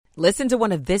Listen to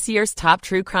one of this year's top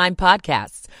true crime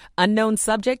podcasts. Unknown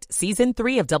Subject, Season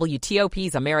 3 of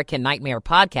WTOP's American Nightmare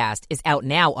podcast is out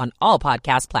now on all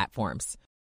podcast platforms.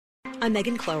 I'm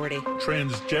Megan Cloherty.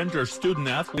 Transgender student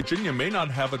athlete Virginia may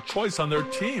not have a choice on their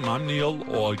team. I'm Neil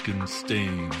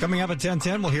Augenstein. Coming up at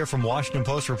 10:10, we'll hear from Washington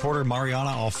Post reporter Mariana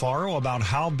Alfaro about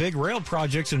how big rail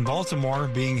projects in Baltimore are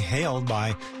being hailed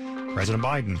by President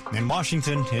Biden. In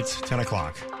Washington, it's 10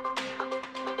 o'clock.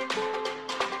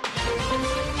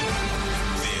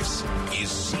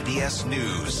 CBS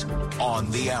News on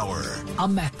the hour.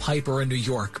 I'm Matt Piper in New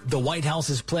York. The White House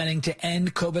is planning to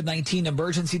end COVID-19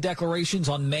 emergency declarations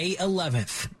on May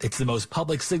 11th. It's the most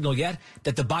public signal yet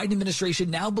that the Biden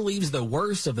administration now believes the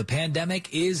worst of the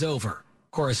pandemic is over.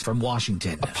 Chorus from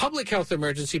Washington. A public health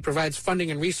emergency provides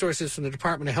funding and resources from the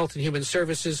Department of Health and Human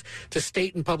Services to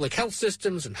state and public health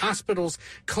systems and hospitals,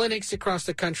 clinics across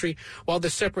the country, while the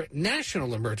separate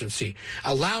national emergency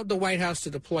allowed the White House to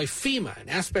deploy FEMA and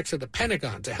aspects of the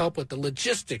Pentagon to help with the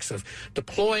logistics of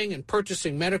deploying and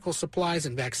purchasing medical supplies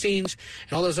and vaccines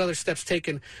and all those other steps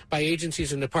taken by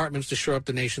agencies and departments to shore up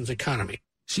the nation's economy.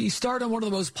 She starred on one of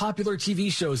the most popular TV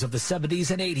shows of the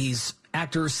 70s and 80s.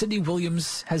 Actor Cindy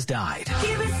Williams has died.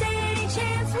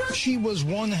 She was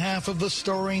one half of the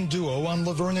starring duo on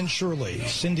Laverne and Shirley.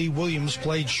 Cindy Williams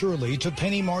played Shirley to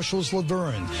Penny Marshall's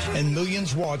Laverne, and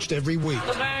millions watched every week.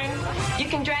 Laverne, you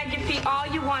can drag your feet all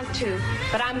you want to,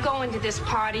 but I'm going to this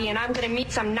party, and I'm going to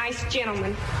meet some nice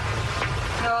gentlemen.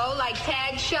 Oh, like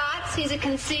tag shots? He's a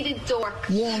conceited dork.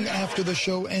 Long after the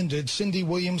show ended, Cindy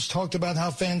Williams talked about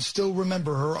how fans still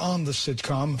remember her on the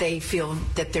sitcom. They feel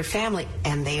that they're family,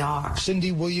 and they are.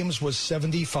 Cindy Williams was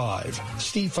 75.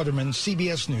 Steve Futterman,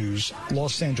 CBS News,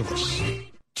 Los Angeles.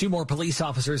 2 more police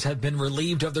officers have been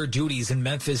relieved of their duties in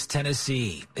Memphis,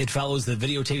 Tennessee. It follows the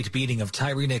videotaped beating of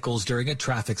Tyree Nichols during a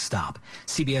traffic stop.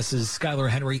 CBS's Skylar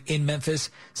Henry in Memphis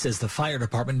says the fire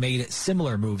department made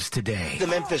similar moves today. The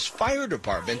Memphis Fire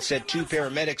Department said 2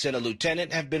 paramedics and a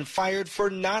lieutenant have been fired for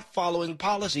not following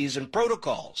policies and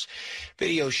protocols.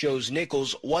 Video shows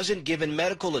Nichols wasn't given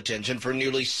medical attention for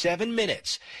nearly 7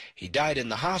 minutes. He died in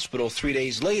the hospital 3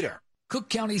 days later. Cook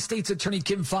County State's Attorney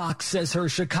Kim Foxx says her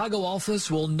Chicago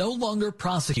office will no longer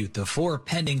prosecute the 4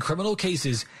 pending criminal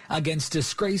cases against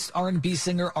disgraced R&B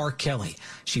singer R. Kelly.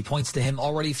 She points to him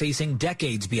already facing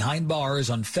decades behind bars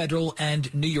on federal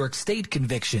and New York State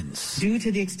convictions. Due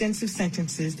to the extensive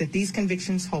sentences that these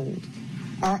convictions hold,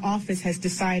 our office has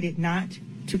decided not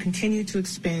to continue to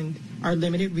expend our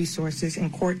limited resources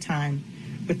and court time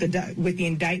with the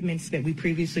indictments that we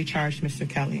previously charged Mr.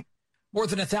 Kelly. More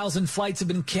than 1,000 flights have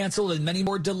been canceled and many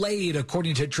more delayed,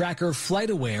 according to tracker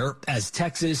FlightAware, as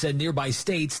Texas and nearby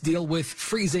states deal with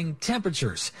freezing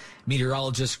temperatures.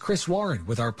 Meteorologist Chris Warren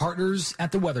with our partners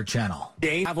at the Weather Channel.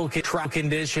 Travel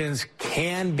conditions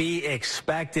can be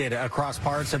expected across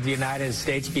parts of the United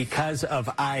States because of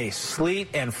ice, sleet,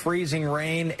 and freezing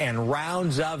rain, and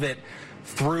rounds of it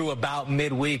through about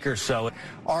midweek or so.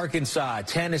 Arkansas,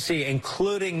 Tennessee,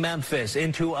 including Memphis,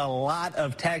 into a lot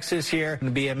of Texas here.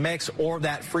 It'll be a mix or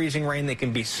that freezing rain that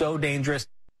can be so dangerous.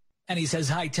 And he says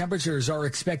high temperatures are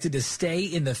expected to stay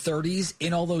in the 30s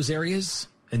in all those areas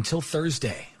until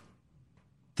Thursday.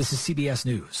 This is CBS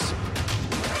News.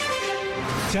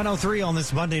 10:03 on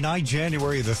this Monday night,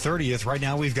 January the 30th. Right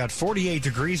now we've got 48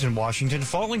 degrees in Washington,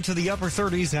 falling to the upper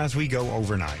 30s as we go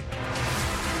overnight.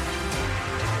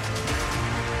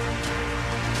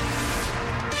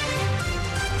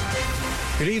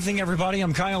 Good evening, everybody.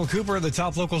 I'm Kyle Cooper. The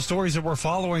top local stories that we're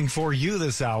following for you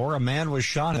this hour. A man was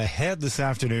shot in the head this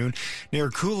afternoon near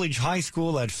Coolidge High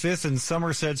School at 5th and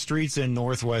Somerset Streets in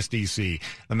Northwest D.C.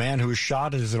 The man who was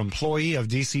shot is an employee of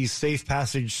D.C.'s Safe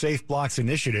Passage, Safe Blocks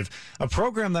Initiative, a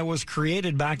program that was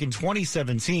created back in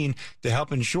 2017 to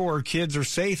help ensure kids are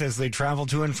safe as they travel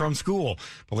to and from school.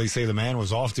 Police say the man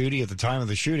was off duty at the time of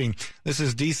the shooting. This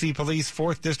is D.C. Police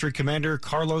 4th District Commander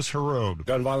Carlos Heroud.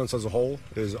 Gun violence as a whole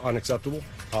is unacceptable.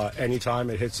 Anytime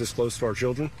it hits this close to our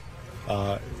children,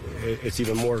 it's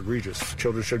even more egregious.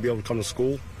 Children should be able to come to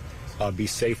school, be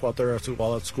safe while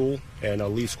at school, and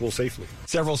leave school safely.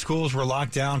 Several schools were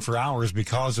locked down for hours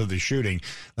because of the shooting.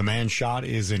 The man shot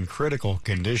is in critical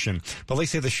condition.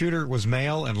 Police say the shooter was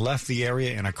male and left the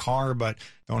area in a car, but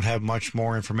don't have much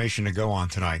more information to go on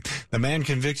tonight. The man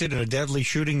convicted in a deadly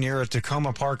shooting near a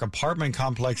Tacoma Park apartment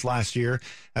complex last year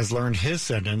has learned his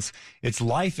sentence. It's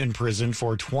life in prison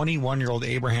for 21-year-old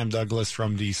Abraham Douglas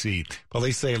from D.C.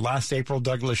 Police say last April,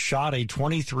 Douglas shot a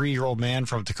 23-year-old man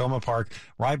from Tacoma Park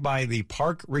right by the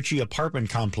Park Ritchie apartment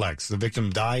complex. The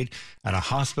victim died at a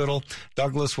hospital.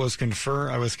 Douglas was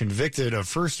convicted of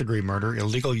first-degree murder,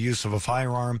 illegal use of a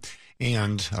firearm,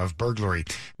 and of burglary.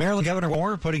 Maryland Governor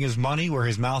Moore putting his money where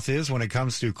his mouth is when it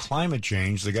comes to climate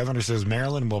change. The governor says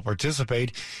Maryland will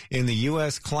participate in the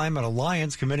U.S. Climate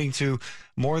Alliance, committing to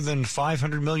more than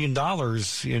 $500 million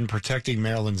in protecting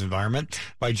Maryland's environment.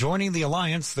 By joining the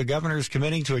alliance, the governor is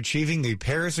committing to achieving the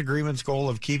Paris Agreement's goal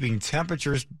of keeping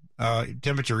temperature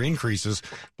increases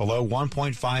below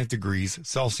 1.5 degrees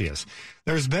Celsius.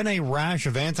 There's been a rash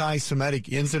of anti-Semitic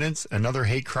incidents and other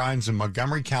hate crimes in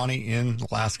Montgomery County in the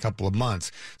last couple of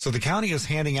months. So the county is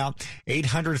handing out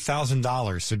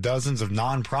 $800,000 to dozens of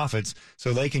nonprofits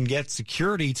so they can get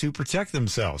security to protect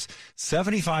themselves.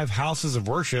 75 houses of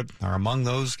worship are among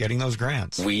those getting those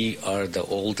grants. We are the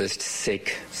oldest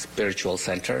Sikh spiritual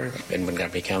center in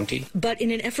Montgomery County. But in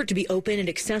an effort to be open and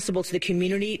accessible to the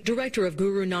community, Director of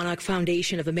Guru Nanak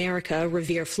Foundation of America,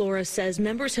 Revere Flores, says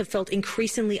members have felt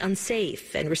increasingly unsafe,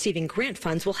 and receiving grant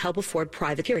funds will help afford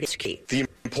private security. The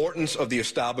importance of the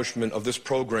establishment of this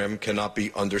program cannot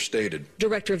be understated.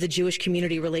 Director of the Jewish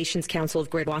Community Relations Council of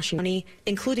Greater Washington County,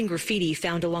 including graffiti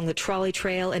found along the trolley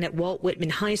trail and at Walt Whitman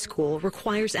High School,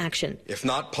 requires action. If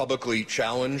not publicly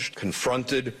challenged,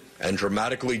 confronted, and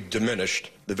dramatically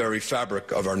diminished, the very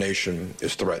fabric of our nation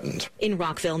is threatened. In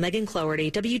Rockville, Megan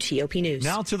Cloherty, WTOP News.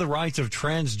 Now to the rights of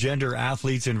transgender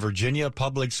athletes in Virginia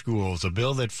public schools. A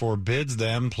bill that forbids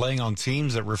them playing on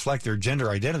teams that reflect their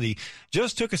gender identity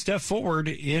just took a step forward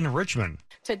in Richmond.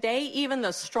 Today, even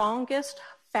the strongest,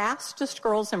 fastest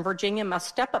girls in Virginia must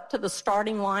step up to the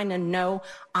starting line and know,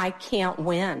 I can't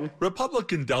win.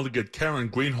 Republican Delegate Karen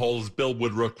Greenhalgh's bill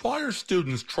would require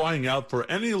students trying out for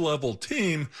any level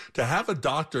team to have a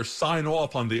doctor sign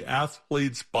off on the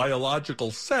athlete's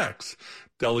biological sex.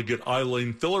 Delegate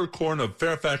Eileen Fillercorn of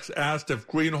Fairfax asked if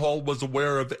Greenhalgh was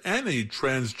aware of any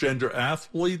transgender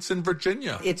athletes in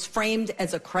Virginia. It's framed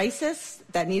as a crisis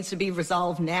that needs to be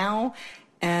resolved now.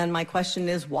 And my question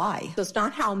is why? It's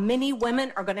not how many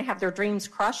women are going to have their dreams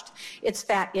crushed. It's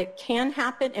that it can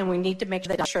happen, and we need to make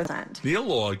sure that. Neil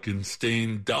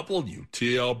Augenstein,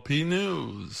 WTOP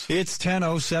News. It's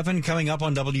 10:07 coming up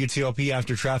on WTOP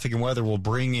after traffic and weather. We'll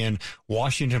bring in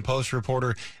Washington Post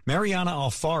reporter Mariana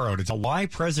Alfaro to tell why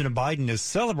President Biden is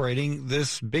celebrating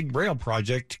this big rail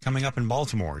project coming up in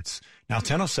Baltimore. It's now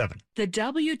 10:07. The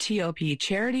WTOP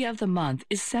Charity of the Month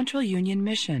is Central Union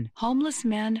Mission. Homeless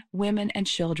men, women, and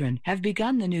children have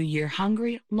begun the new year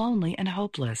hungry, lonely, and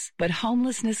hopeless. But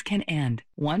homelessness can end,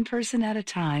 one person at a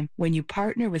time, when you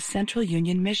partner with Central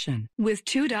Union Mission. With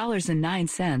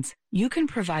 $2.09, you can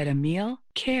provide a meal,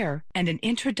 care, and an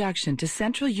introduction to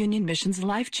Central Union Mission's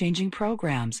life-changing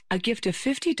programs. A gift of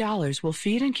 $50 will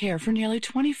feed and care for nearly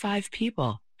 25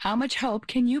 people. How much hope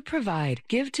can you provide?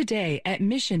 Give today at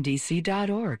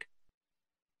missiondc.org.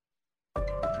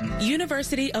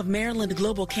 University of Maryland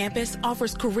Global Campus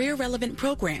offers career-relevant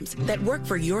programs that work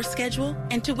for your schedule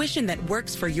and tuition that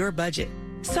works for your budget.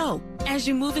 So, as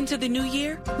you move into the new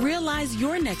year, realize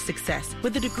your next success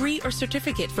with a degree or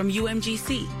certificate from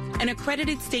UMGC, an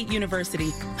accredited state university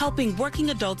helping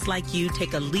working adults like you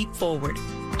take a leap forward.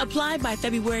 Apply by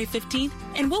February 15th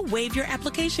and we'll waive your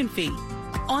application fee.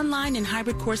 Online and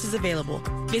hybrid courses available.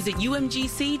 Visit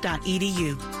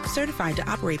umgc.edu. Certified to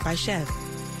operate by Chev.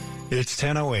 It's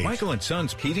 10:08. Michael &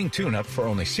 Son's heating tune-up for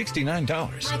only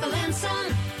 $69. Michael &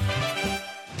 Son.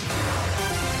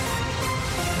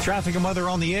 Traffic and weather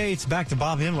on the 8s. Back to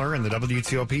Bob Himmler in the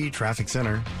WTOP Traffic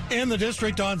Center. In the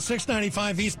district on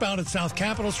 695 eastbound at South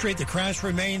Capitol Street, the crash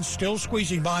remains still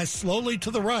squeezing by slowly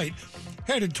to the right,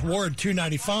 headed toward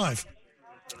 295.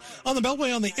 On the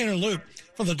Beltway on the inner loop,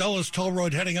 from the Dulles Toll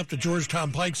Road heading up to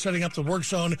Georgetown Pike, setting up the work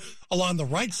zone along the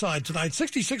right side tonight.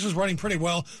 66 is running pretty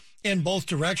well in both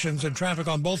directions, and traffic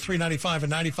on both 395 and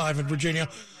 95 in Virginia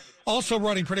also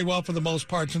running pretty well for the most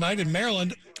part tonight. In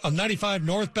Maryland, on 95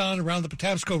 northbound around the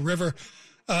Patapsco River,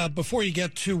 before you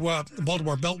get to the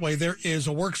Baltimore Beltway, there is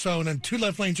a work zone, and two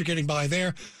left lanes are getting by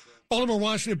there.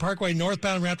 Baltimore-Washington Parkway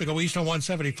northbound ramp to go east on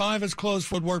 175 is closed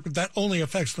for work, but that only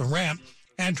affects the ramp.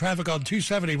 And traffic on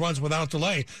 270 runs without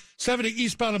delay. 70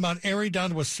 eastbound of Mount Airy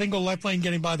down to a single left lane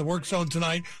getting by the work zone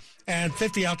tonight. And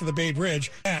 50 out to the Bay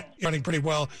Bridge. Running pretty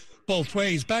well both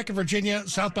ways. Back in Virginia,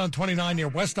 southbound 29 near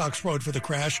West Ox Road for the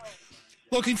crash.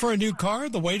 Looking for a new car?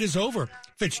 The wait is over.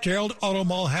 Fitzgerald Auto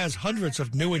Mall has hundreds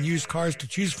of new and used cars to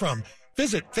choose from.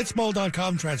 Visit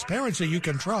fitzmall.com. Transparency you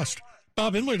can trust.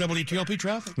 Bob Inley, WTOP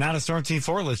Traffic. Now to Storm Team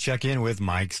 4, let's check in with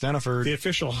Mike Steniford. The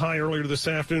official high earlier this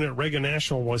afternoon at Reagan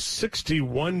National was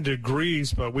 61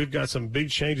 degrees, but we've got some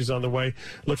big changes on the way.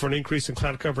 Look for an increase in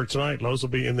cloud cover tonight. Lows will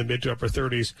be in the mid to upper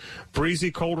 30s. Breezy,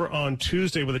 colder on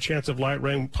Tuesday with a chance of light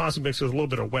rain, possibly mixed with a little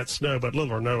bit of wet snow, but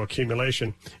little or no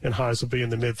accumulation, and highs will be in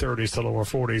the mid 30s to lower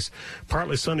 40s.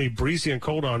 Partly sunny, breezy and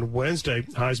cold on Wednesday,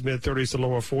 highs mid 30s to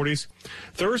lower 40s.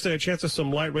 Thursday, a chance of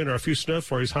some light rain or a few snow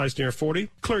flurries, highs near 40.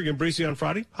 Clearing and breezy on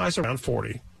Friday, highs around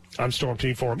 40. I'm Storm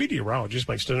Team 4 meteorologist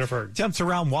Mike Steniford. Temps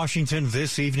around Washington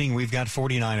this evening. We've got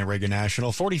 49 at Reagan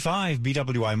National, 45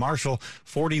 BWI Marshall,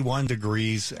 41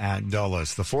 degrees at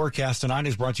Dulles. The forecast tonight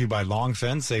is brought to you by Long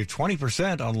Fence. Save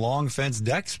 20% on Long Fence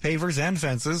decks, pavers, and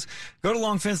fences. Go to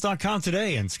longfence.com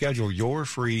today and schedule your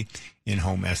free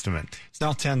in-home estimate. It's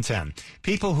now 10:10.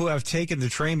 People who have taken the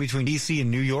train between D.C.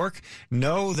 and New York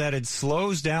know that it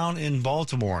slows down in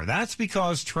Baltimore. That's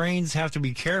because trains have to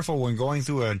be careful when going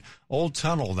through an old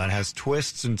tunnel that has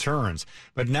twists and turns.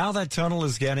 But now that tunnel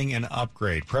is getting an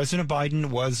upgrade. President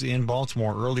Biden was in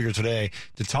Baltimore earlier today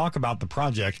to talk about the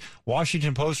project.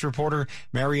 Washington Post reporter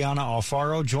Mariana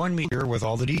Alfaro joined me here with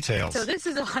all the details. So this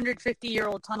is a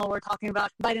 150-year-old tunnel we're talking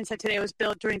about. Biden said today it was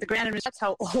built during the Grand Administration. That's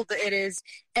how old it is.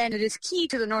 And it is key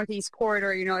to the Northeast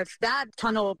Corridor. You know, if that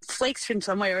tunnel flakes in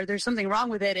some way or there's something wrong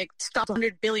with it, it stops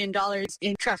 $100 billion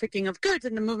in trafficking of goods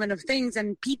and the movement of things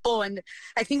and people. And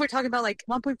I think we're talking about like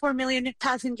 1.4 million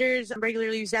passengers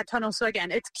regularly use that tunnel. So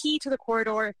again, it's key to the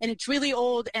corridor and it's really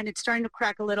old and it's starting to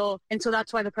crack a little. And so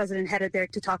that's why the president headed there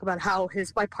to talk about how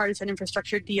his bipartisan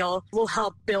infrastructure deal will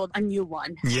help build a new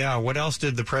one. Yeah. What else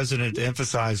did the president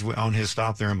emphasize on his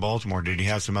stop there in Baltimore? Did he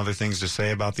have some other things to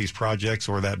say about these projects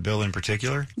or that bill in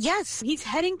particular? Yes, he's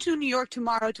heading to New York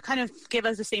tomorrow to kind of give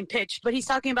us the same pitch. But he's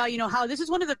talking about, you know, how this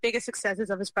is one of the biggest successes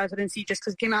of his presidency just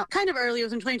because it came out kind of early. It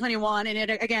was in 2021. And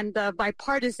it, again, the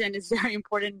bipartisan is very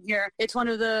important here. It's one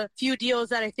of the few deals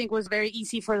that I think was very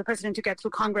easy for the president to get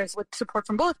through Congress with support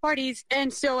from both parties.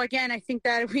 And so, again, I think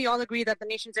that we all agree that the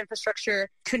nation's infrastructure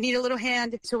could need a little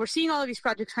hand. So we're seeing all of these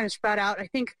projects kind of sprout out. I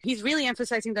think he's really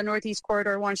emphasizing the Northeast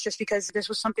Corridor once just because this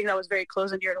was something that was very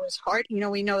close and dear to his heart. You know,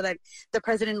 we know that the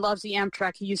president loves the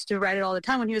Amtrak. He used to write it all the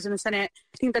time when he was in the Senate.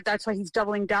 I think that that's why he's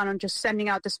doubling down on just sending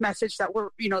out this message that we're,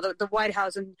 you know, the White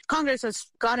House and Congress has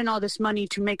gotten all this money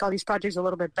to make all these projects a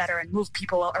little bit better and move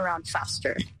people around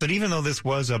faster. But even though this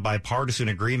was a bipartisan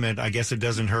agreement, I guess it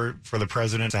doesn't hurt for the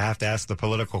president to have to ask the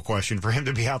political question, for him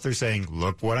to be out there saying,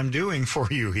 look what I'm doing for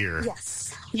you here.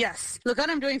 Yes. Look what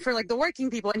I'm doing for like the working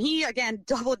people. And he, again,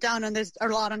 doubled down on this a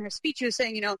lot on her speech. He was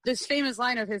saying, you know, this famous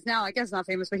line of his now, I guess not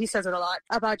famous, but he says it a lot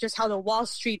about just how the Wall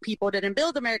Street people didn't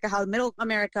build America, how middle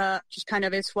America just kind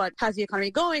of is what has the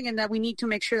economy going, and that we need to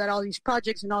make sure that all these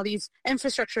projects and all these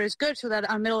infrastructure is good so that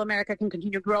our middle America can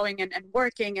continue growing and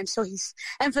working. And so he's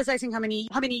emphasizing how many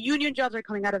union jobs are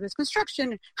coming out of this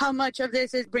construction, how much of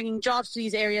this is bringing jobs to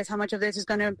these areas, how much of this is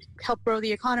going to help grow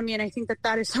the economy. And I think that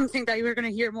that is something that we're going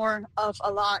to hear more of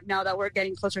a lot now that we're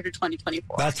getting closer to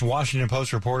 2024. That's Washington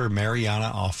Post reporter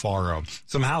Mariana Alfaro.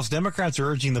 Some House Democrats are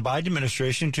urging the Biden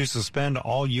administration to suspend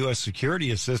all U.S.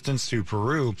 security assistance to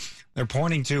Peru. They're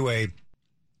pointing to a,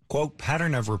 quote,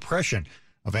 pattern of repression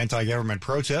of anti-government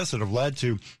protests that have led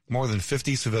to more than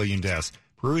 50 civilian deaths.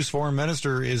 Peru's foreign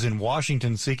minister is in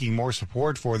Washington seeking more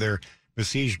support for their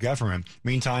besieged government.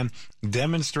 Meantime,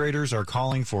 demonstrators are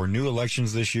calling for new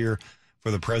elections this year for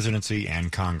the presidency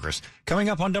and Congress. Coming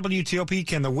up on WTOP,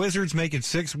 can the Wizards make it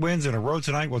 6 wins in a row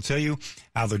tonight? We'll tell you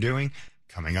how they're doing.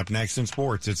 Coming up next in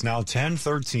sports, it's now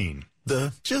 10:13.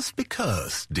 The just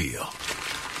because deal.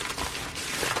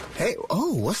 Hey,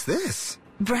 what's this?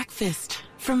 Breakfast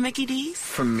from Mickey D's.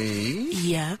 From me?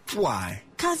 Yep. Why?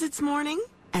 'Cause it's morning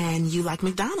and you like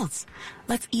McDonald's.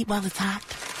 Let's eat while it's hot.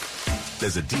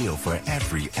 There's a deal for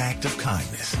every act of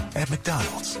kindness at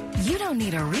McDonald's. You don't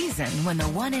need a reason when the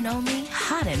one and only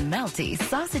hot and melty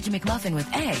Sausage McMuffin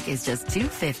with egg is just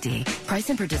 $2.50. Price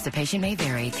and participation may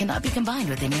vary. Cannot be combined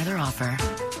with any other offer.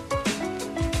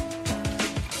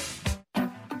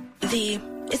 The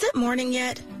is it morning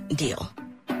yet deal.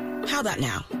 How about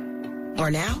now?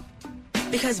 Or now?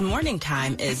 Because morning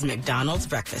time is McDonald's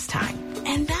breakfast time.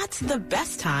 And that's the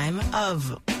best time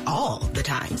of all the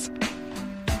times.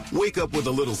 Wake up with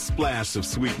a little splash of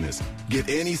sweetness. Get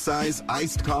any size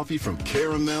iced coffee from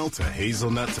caramel to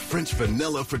hazelnut to French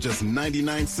vanilla for just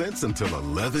 99 cents until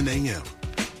 11 a.m.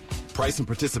 Price and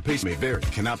participation may vary.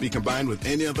 Cannot be combined with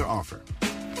any other offer.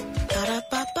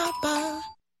 Ba-da-ba-ba-ba.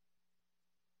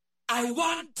 I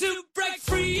want to break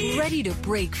free. Ready to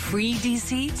break free,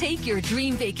 DC? Take your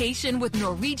dream vacation with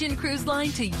Norwegian Cruise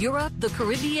Line to Europe, the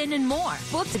Caribbean, and more.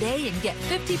 Book today and get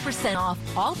 50% off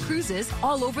all cruises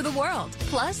all over the world.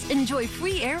 Plus, enjoy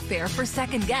free airfare for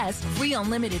second guests, free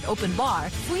unlimited open bar,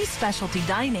 free specialty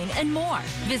dining, and more.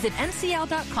 Visit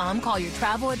ncl.com, call your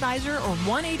travel advisor, or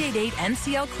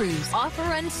 1-888-NCL-CRUISE. Offer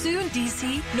ends soon,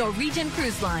 DC. Norwegian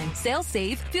Cruise Line. Sail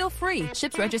safe, feel free.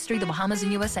 Ships registry the Bahamas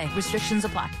and USA. Restrictions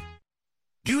apply.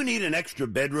 Do you need an extra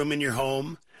bedroom in your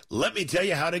home? Let me tell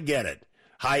you how to get it.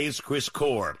 Hi, it's Chris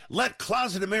Core. Let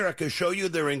Closet America show you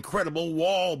their incredible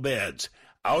wall beds.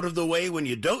 Out of the way when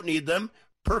you don't need them,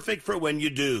 perfect for when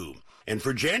you do. And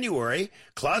for January,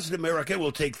 Closet America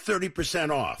will take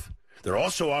 30% off. They're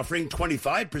also offering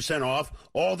 25% off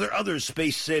all their other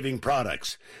space-saving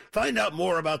products. Find out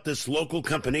more about this local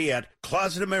company at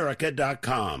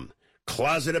ClosetAmerica.com.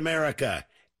 Closet America.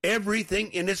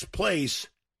 Everything in its place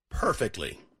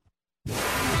perfectly.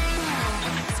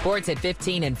 Sports at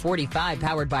 15 and 45,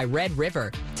 powered by Red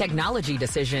River. Technology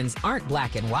decisions aren't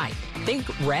black and white. Think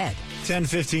red.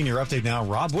 10:15, your update now.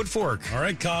 Rob Woodfork. All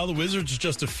right, Kyle, the Wizards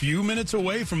just a few minutes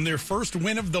away from their first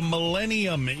win of the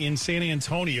millennium in San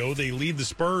Antonio. They lead the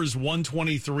Spurs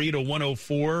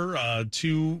 123-104.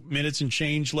 2 minutes and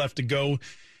change left to go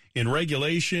in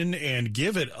regulation, and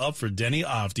give it up for Deni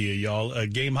Avdija, y'all. A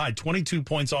game high, 22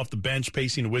 points off the bench,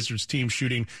 pacing the Wizards team,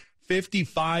 shooting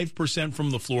 55%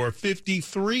 from the floor,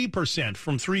 53%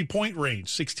 from three-point range,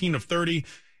 16 of 30.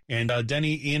 And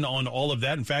Deni in on all of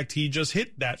that. In fact, he just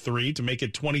hit that three to make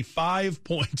it 25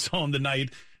 points on the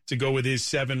night to go with his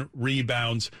 7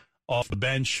 rebounds off the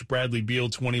bench. Bradley Beal,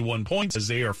 21 points, as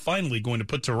they are finally going to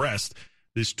put to rest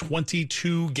this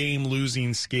 22-game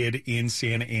losing skid in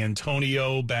San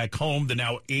Antonio. Back home, the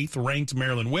now 8th-ranked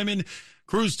Maryland women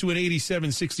cruised to an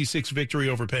 87-66 victory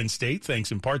over Penn State,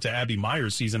 thanks in part to Abby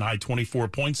Meyer's season-high 24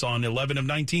 points on 11 of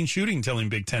 19 shooting, telling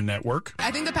Big Ten Network.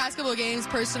 I think the past couple of games,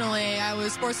 personally, I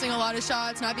was forcing a lot of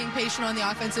shots, not being patient on the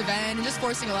offensive end, and just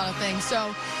forcing a lot of things.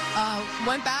 So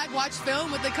went back, watched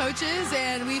film with the coaches,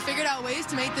 and we figured out ways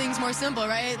to make things more simple,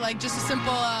 right? Like just a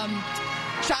simple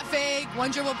shot fake,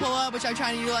 one dribble pull-up, which I'm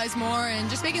trying to utilize more, and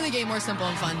just making the game more simple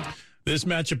and fun. This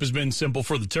matchup has been simple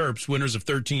for the Terps, winners of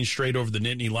 13 straight over the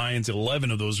Nittany Lions,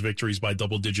 11 of those victories by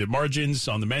double-digit margins.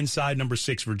 On the men's side, number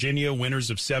 6, Virginia,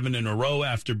 winners of 7 in a row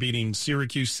after beating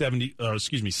Syracuse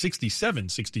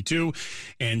 67-62.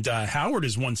 And Howard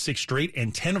has won 6 straight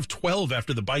and 10 of 12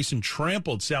 after the Bison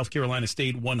trampled South Carolina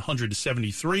State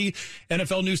 100-73.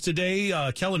 NFL news today,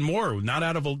 Kellen Moore, not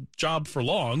out of a job for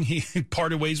long. He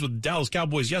parted ways with the Dallas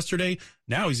Cowboys yesterday.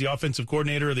 Now he's the offensive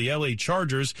coordinator of the L.A.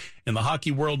 Chargers. In the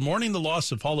hockey world, mourning the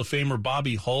loss of Hall of Famer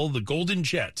Bobby Hull, the Golden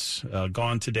Jets,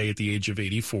 gone today at the age of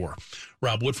 84.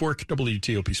 Rob Woodfork,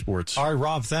 WTOP Sports. All right,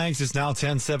 Rob, thanks. It's now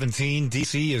 10:17.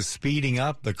 D.C. is speeding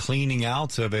up the cleaning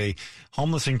out of a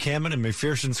homeless encampment in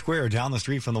McPherson Square down the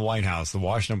street from the White House. The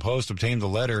Washington Post obtained a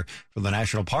letter from the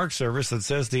National Park Service that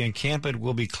says the encampment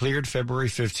will be cleared February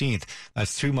 15th.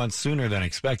 That's 2 months sooner than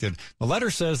expected. The letter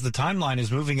says the timeline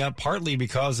is moving up partly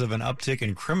because of an uptick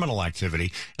in criminal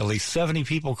activity. At least 70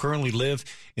 people currently live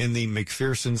in the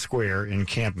McPherson Square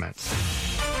encampment.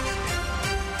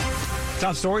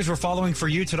 Top stories we're following for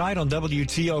you tonight on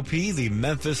WTOP. The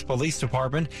Memphis Police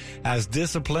Department has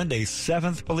disciplined a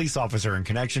 7th police officer in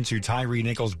connection to Tyree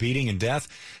Nichols' beating and death.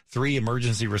 3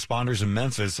 emergency responders in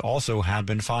Memphis also have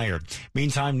been fired.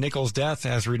 Meantime, Nichols' death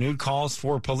has renewed calls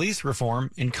for police reform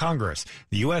in Congress.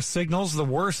 The U.S. signals the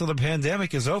worst of the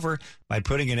pandemic is over by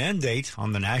putting an end date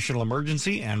on the national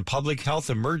emergency and public health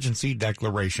emergency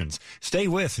declarations. Stay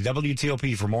with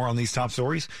WTOP for more on these top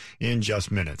stories in just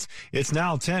minutes. It's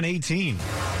now 10:18.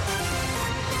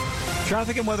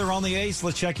 Traffic and weather on the 8th.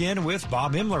 Let's check in with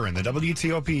Bob Imler in the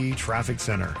WTOP Traffic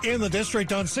Center. In the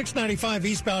district on 695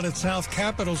 eastbound at South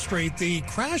Capitol Street, the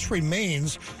crash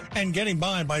remains and getting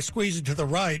by squeezing to the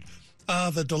right.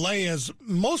 The delay is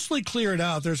mostly cleared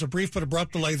out. There's a brief but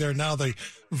abrupt delay there. Now the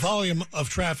volume of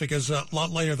traffic is a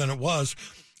lot later than it was.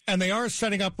 And they are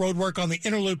setting up road work on the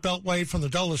inner loop beltway from the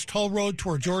Dulles Toll Road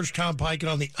toward Georgetown Pike, and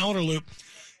on the outer loop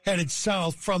headed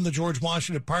south from the George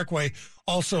Washington Parkway,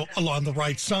 also along the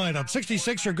right side. On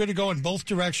 66, you're good to go in both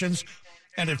directions.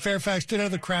 And at Fairfax, did have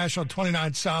the crash on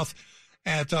 29 South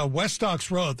at West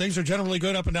Docks Road. Things are generally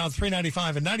good up and down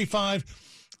 395 and 95.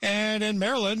 And in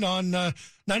Maryland, on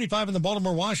 95 in the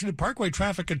Baltimore-Washington Parkway,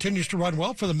 traffic continues to run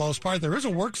well for the most part. There is a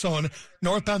work zone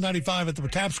northbound 95 at the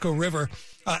Patapsco River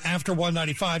after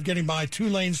 195, getting by 2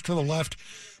 lanes to the left.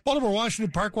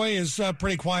 Baltimore-Washington Parkway is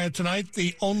pretty quiet tonight.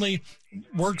 The only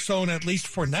work zone, at least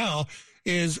for now,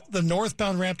 is the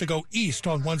northbound ramp to go east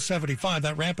on 175.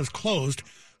 That ramp is closed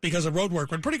because of road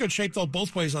work. We're in pretty good shape, though,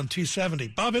 both ways on 270.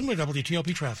 Bob Inler,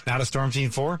 WTOP Traffic. Now to Storm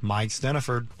Team 4, Mike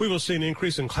Steniford. We will see an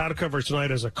increase in cloud cover tonight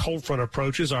as a cold front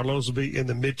approaches. Our lows will be in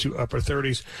the mid to upper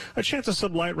 30s. A chance of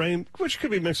some light rain, which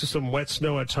could be mixed with some wet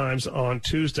snow at times on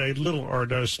Tuesday. Little or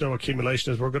no snow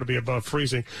accumulation as we're going to be above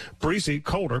freezing. Breezy,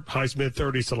 colder, highs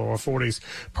mid-30s to lower 40s.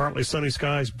 Partly sunny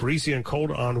skies, breezy and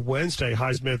cold on Wednesday,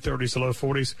 highs mid-30s to low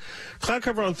 40s. Cloud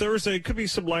cover on Thursday, could be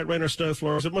some light rain or snow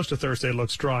flurries, but most of Thursday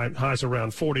looks dry, highs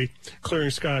around 40. Clearing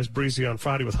skies, breezy on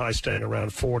Friday with highs staying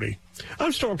around 40.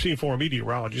 I'm Storm Team 4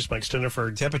 meteorologist Mike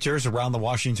Steniford. Temperatures around the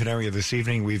Washington area this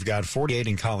evening. We've got 48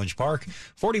 in College Park,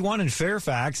 41 in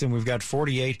Fairfax, and we've got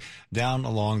 48 down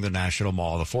along the National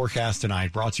Mall. The forecast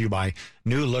tonight brought to you by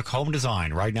New Look Home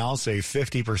Design. Right now, save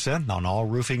 50% on all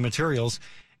roofing materials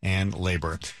and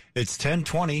labor. It's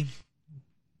 10:20.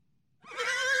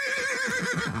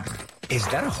 Is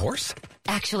that a horse?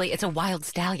 Actually, it's a wild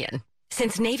stallion.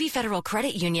 Since Navy Federal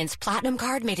Credit Union's Platinum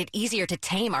Card made it easier to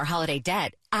tame our holiday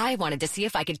debt, I wanted to see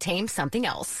if I could tame something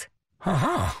else.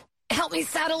 Help me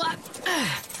saddle up.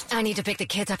 I need to pick the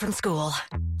kids up from school.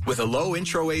 With a low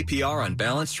intro APR on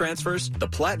balance transfers, the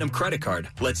Platinum Credit Card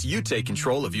lets you take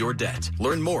control of your debt.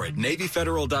 Learn more at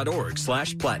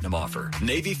NavyFederal.org/Platinum offer.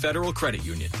 Navy Federal Credit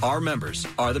Union. Our members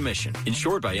are the mission.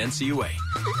 Insured by NCUA.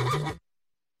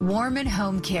 Warman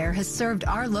Home Care has served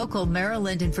our local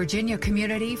Maryland and Virginia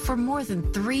community for more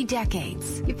than 3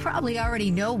 decades. You probably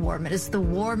already know Warman as the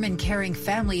warm and caring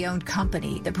family-owned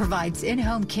company that provides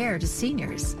in-home care to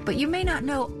seniors. But you may not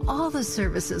know all the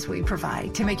services we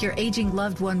provide to make your aging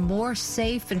loved one more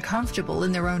safe and comfortable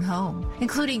in their own home,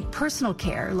 including personal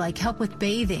care like help with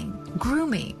bathing,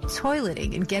 grooming,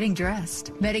 toileting, and getting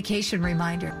dressed, medication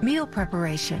reminder, meal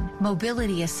preparation,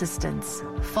 mobility assistance,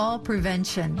 fall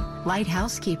prevention, light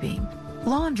housekeeping,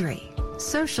 laundry,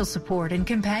 social support and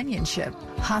companionship,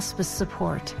 hospice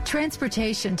support,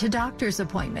 transportation to doctor's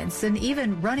appointments, and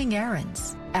even running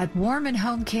errands. At Warman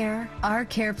Home Care, our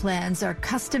care plans are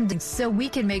custom so we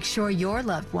can make sure your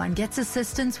loved one gets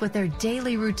assistance with their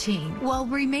daily routine while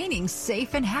remaining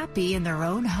safe and happy in their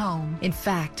own home. In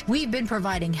fact, we've been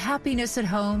providing happiness at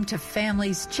home to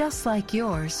families just like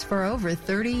yours for over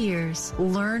 30 years.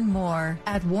 Learn more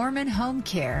at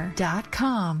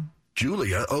warmanhomecare.com.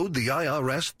 Julia owed the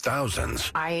IRS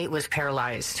thousands. I was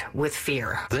paralyzed with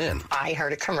fear. Then I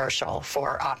heard a commercial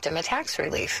for Optima Tax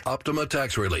Relief. Optima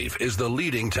Tax Relief is the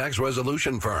leading tax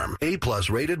resolution firm. A+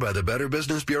 rated by the Better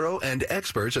Business Bureau and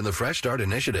experts in the Fresh Start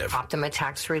Initiative. Optima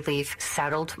Tax Relief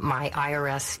settled my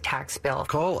IRS tax bill.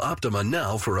 Call Optima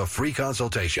now for a free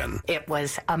consultation. It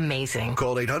was amazing.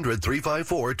 Call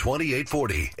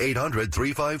 800-354-2840.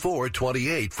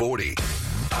 800-354-2840.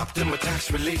 Optima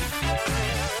Tax Relief.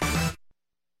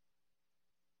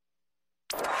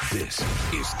 This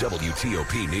is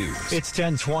WTOP News. It's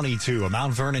 10:22. A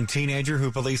Mount Vernon teenager who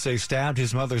police say stabbed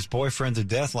his mother's boyfriend to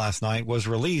death last night was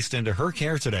released into her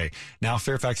care today. Now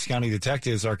Fairfax County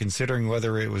detectives are considering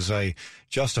whether it was a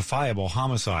justifiable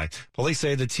homicide. Police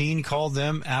say the teen called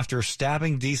them after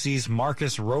stabbing D.C.'s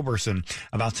Marcus Roberson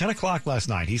about 10 o'clock last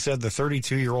night. He said the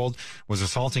 32-year-old was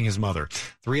assaulting his mother.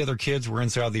 3 other kids were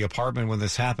inside the apartment when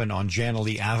this happened on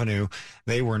Janalee Avenue.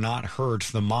 They were not hurt.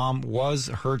 The mom was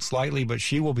hurt slightly, but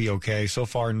she will be okay. So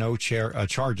far, no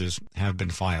charges have been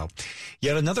filed.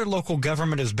 Yet another local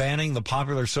government is banning the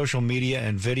popular social media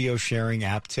and video sharing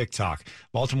app TikTok.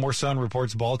 Baltimore Sun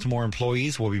reports Baltimore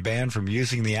employees will be banned from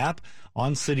using the app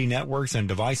on city networks and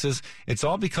devices. It's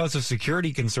all because of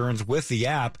security concerns with the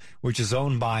app, which is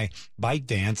owned by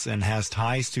ByteDance and has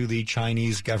ties to the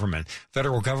Chinese government.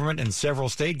 Federal government and several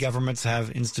state governments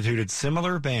have instituted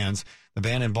similar bans. The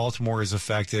ban in Baltimore is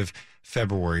effective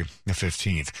February the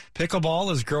 15th.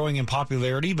 Pickleball is growing in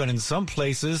popularity, but in some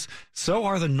places, so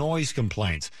are the noise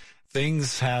complaints.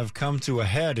 Things have come to a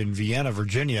head in Vienna,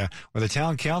 Virginia, where the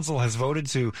town council has voted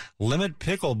to limit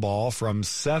pickleball from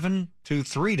 7 to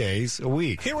 3 days a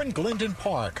week. Here in Glendon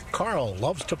Park, Carl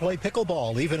loves to play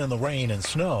pickleball even in the rain and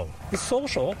snow. It's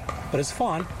social, but it's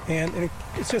fun, and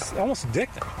it's just almost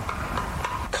addicting.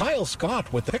 Kyle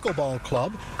Scott with the Pickleball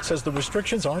Club says the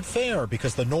restrictions aren't fair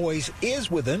because the noise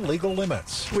is within legal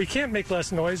limits. We can't make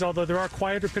less noise, although there are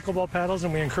quieter pickleball paddles,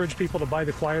 and we encourage people to buy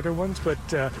the quieter ones, but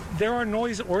there are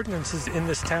noise ordinances in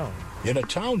this town. In a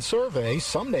town survey,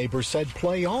 some neighbors said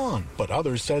play on, but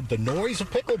others said the noise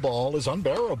of pickleball is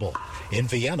unbearable. In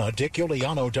Vienna, Dick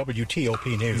Iuliano,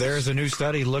 WTOP News. There's a new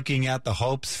study looking at the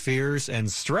hopes, fears,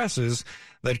 and stresses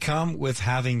that come with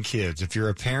having kids. If you're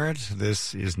a parent,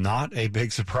 this is not a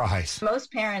big surprise.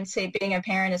 Most parents say being a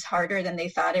parent is harder than they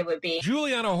thought it would be.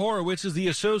 Juliana Horowitz is the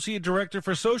Associate Director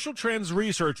for Social Trends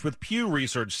Research with Pew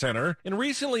Research Center and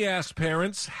recently asked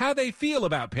parents how they feel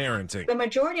about parenting. The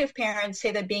majority of parents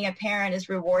say that being a parent is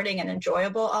rewarding and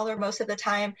enjoyable all or most of the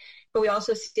time, but we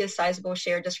also see a sizable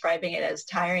share describing it as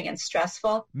tiring and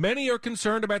stressful. Many are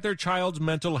concerned about their child's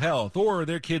mental health or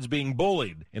their kids being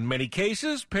bullied. In many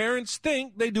cases, parents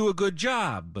think they do a good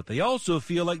job, but they also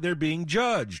feel like they're being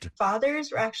judged.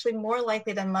 Fathers are actually more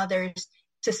likely than mothers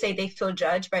to say they feel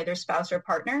judged by their spouse or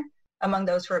partner among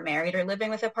those who are married or living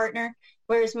with a partner,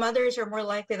 whereas mothers are more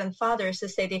likely than fathers to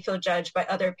say they feel judged by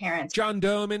other parents. John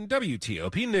Doman,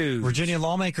 WTOP News. Virginia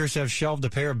lawmakers have shelved a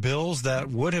pair of bills that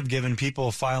would have given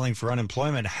people filing for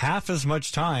unemployment half as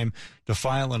much time to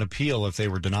file an appeal if they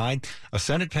were denied. A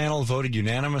Senate panel voted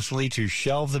unanimously to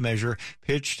shelve the measure,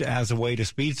 pitched as a way to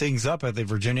speed things up at the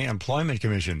Virginia Employment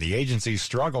Commission. The agency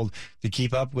struggled to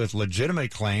keep up with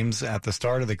legitimate claims at the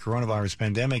start of the coronavirus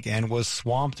pandemic and was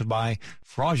swamped by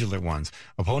fraudulent ones.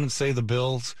 Opponents say the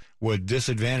bills would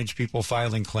disadvantage people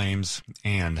filing claims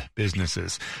and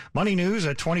businesses. Money news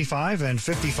at 25 and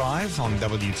 55 on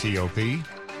WTOP.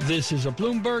 This is a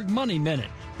Bloomberg Money Minute.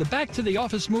 The back to the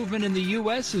office movement in the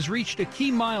U.S. has reached a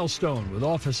key milestone, with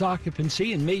office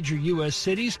occupancy in major U.S.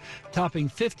 cities topping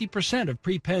 50% of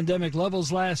pre-pandemic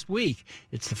levels last week.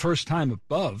 It's the first time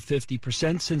above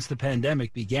 50% since the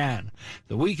pandemic began.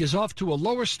 The week is off to a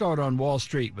lower start on Wall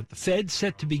Street, with the Fed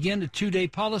set to begin a two-day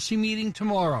policy meeting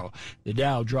tomorrow. The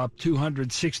Dow dropped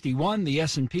 261, the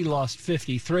S&P lost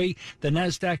 53, the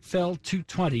Nasdaq fell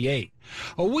 228.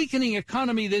 A weakening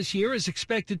economy this year is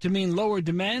expected to mean lower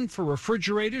demand for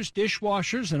refrigerators,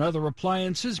 dishwashers, and other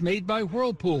appliances made by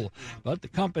Whirlpool. But the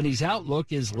company's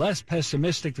outlook is less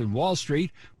pessimistic than Wall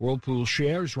Street. Whirlpool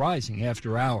shares rising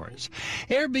after hours.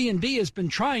 Airbnb has been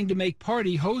trying to make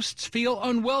party hosts feel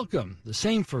unwelcome. The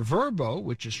same for Vrbo,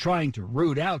 which is trying to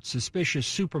root out suspicious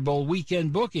Super Bowl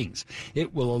weekend bookings.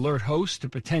 It will alert hosts to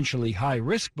potentially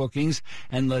high-risk bookings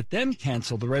and let them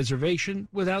cancel the reservation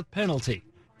without penalty.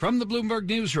 From the Bloomberg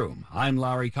Newsroom, I'm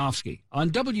Larry Kofsky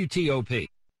on WTOP.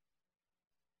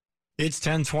 It's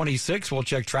 10:26. We'll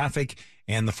check traffic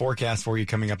and the forecast for you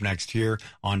coming up next here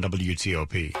on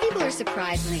WTOP. People are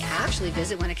surprised when they actually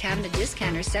visit one of Cabinet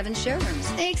Discounter's 7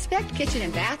 showrooms. They expect kitchen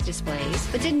and bath displays,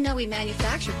 but didn't know we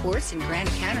manufacture quartz and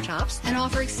granite countertops and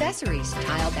offer accessories,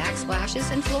 tile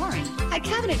backsplashes, and flooring. At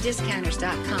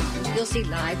CabinetDiscounters.com, you'll see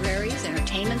libraries,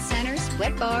 entertainment centers,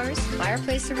 wet bars,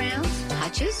 fireplace surrounds,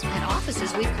 hutches, and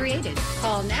offices we've created.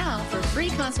 Call now for a free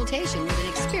consultation with an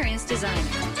experienced designer.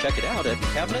 Check it out at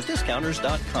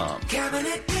CabinetDiscounters.com.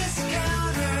 Cabinet Discounters.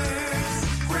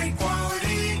 Great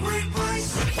quality, great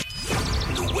price.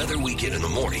 The weather we get in the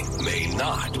morning may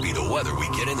not be the weather we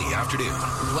get in the afternoon.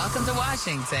 Welcome to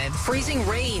Washington. Freezing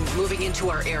rain moving into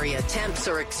our area. Temps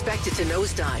are expected to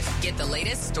nosedive. Get the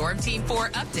latest Storm Team 4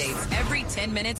 updates every 10 minutes